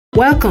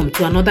Welcome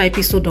to another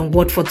episode on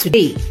Word for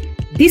Today.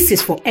 This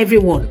is for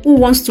everyone who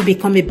wants to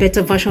become a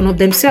better version of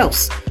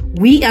themselves.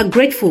 We are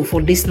grateful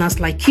for listeners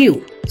like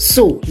you.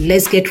 So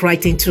let's get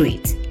right into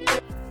it.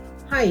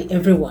 Hi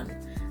everyone.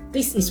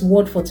 This is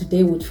Word for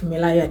Today with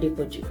Fumilayo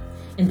Adepoju.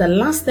 In the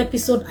last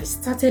episode, I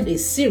started a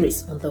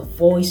series on the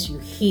voice you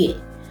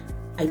hear.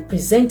 I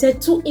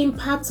presented two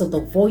impacts of the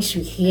voice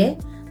you hear.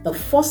 The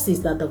first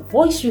is that the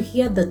voice you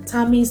hear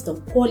determines the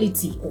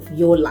quality of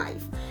your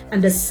life.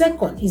 And the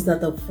second is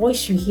that the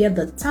voice you hear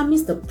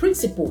determines the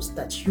principles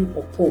that you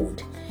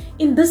uphold.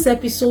 In this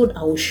episode,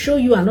 I will show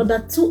you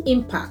another two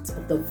impacts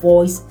of the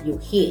voice you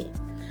hear.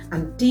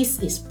 And this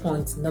is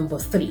point number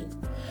 3.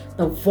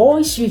 The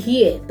voice you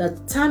hear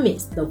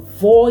determines the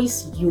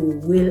voice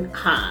you will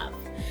have.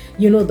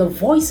 The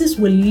voices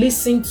we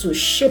listen to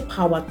shape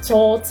our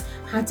thoughts,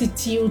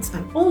 attitudes,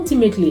 and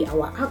ultimately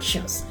our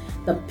actions.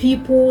 The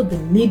people, the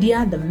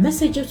media, the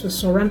messages we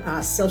surround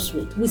ourselves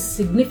with will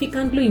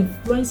significantly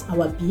influence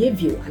our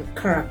behavior and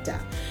character.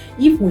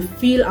 If we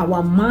fill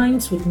our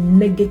minds with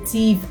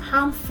negative,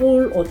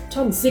 harmful, or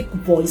toxic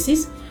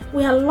voices,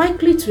 we are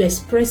likely to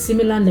express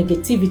similar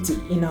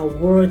negativity in our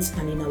words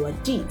and in our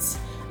deeds.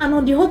 And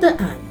on the other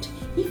hand,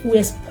 if we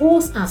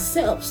expose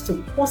ourselves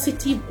to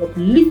positive,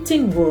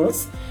 uplifting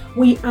words,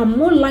 we are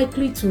more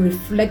likely to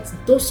reflect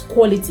those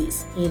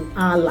qualities in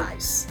our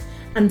lives.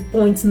 And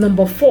point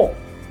number 4.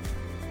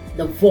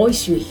 The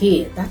voice you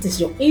hear, that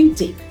is your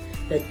intake,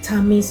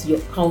 determines your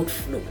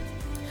outflow.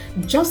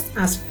 Just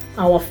as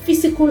our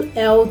physical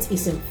health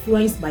is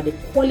influenced by the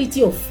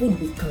quality of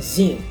food we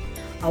consume,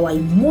 our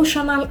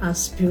emotional and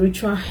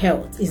spiritual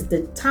health is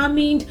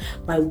determined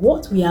by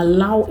what we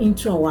allow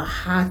into our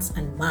hearts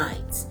and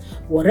minds.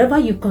 Whatever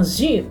you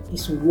consume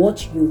is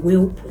what you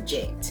will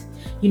project.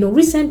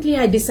 Recently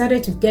I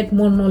decided to get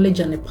more knowledge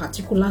on a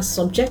particular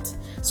subject,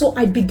 so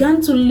I began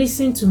to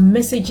listen to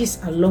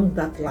messages along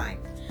that line.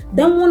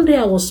 Then one day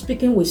I was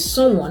speaking with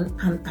someone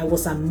and I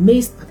was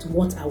amazed at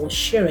what I was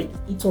sharing.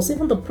 It was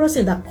even the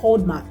person that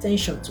called my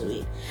attention to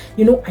it.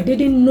 I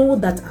didn't know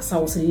that as I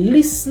was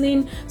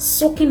listening,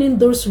 soaking in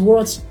those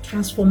words,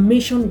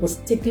 transformation was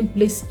taking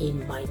place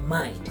in my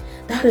mind.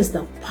 That is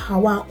the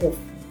power of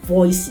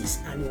voices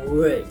and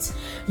words.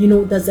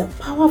 There's a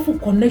powerful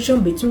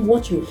connection between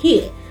what you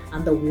hear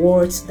and the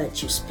words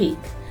that you speak.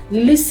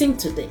 Listen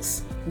to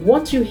this.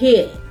 What you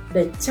hear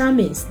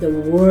determines the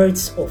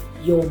words of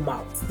your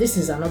mouth. This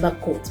is another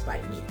quote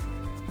by me.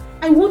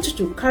 I want you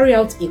to carry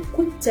out a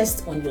quick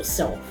test on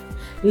yourself.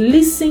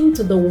 Listen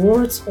to the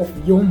words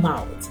of your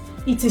mouth.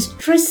 It is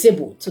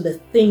traceable to the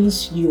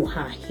things you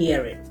are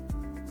hearing.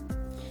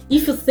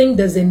 If you think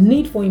there's a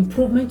need for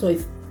improvement or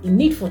a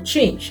need for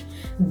change,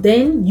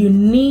 then you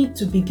need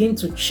to begin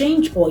to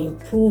change or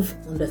improve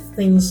on the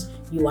things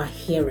you are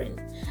hearing.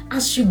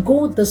 As you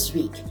go this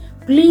week,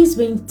 please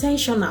be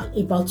intentional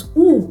about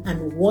who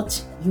and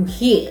what you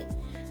hear.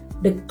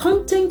 The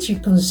content you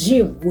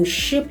consume will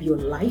shape your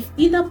life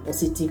either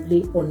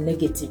positively or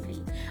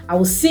negatively. I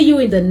will see you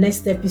in the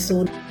next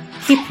episode.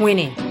 Keep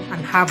winning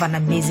and have an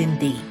amazing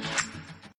day.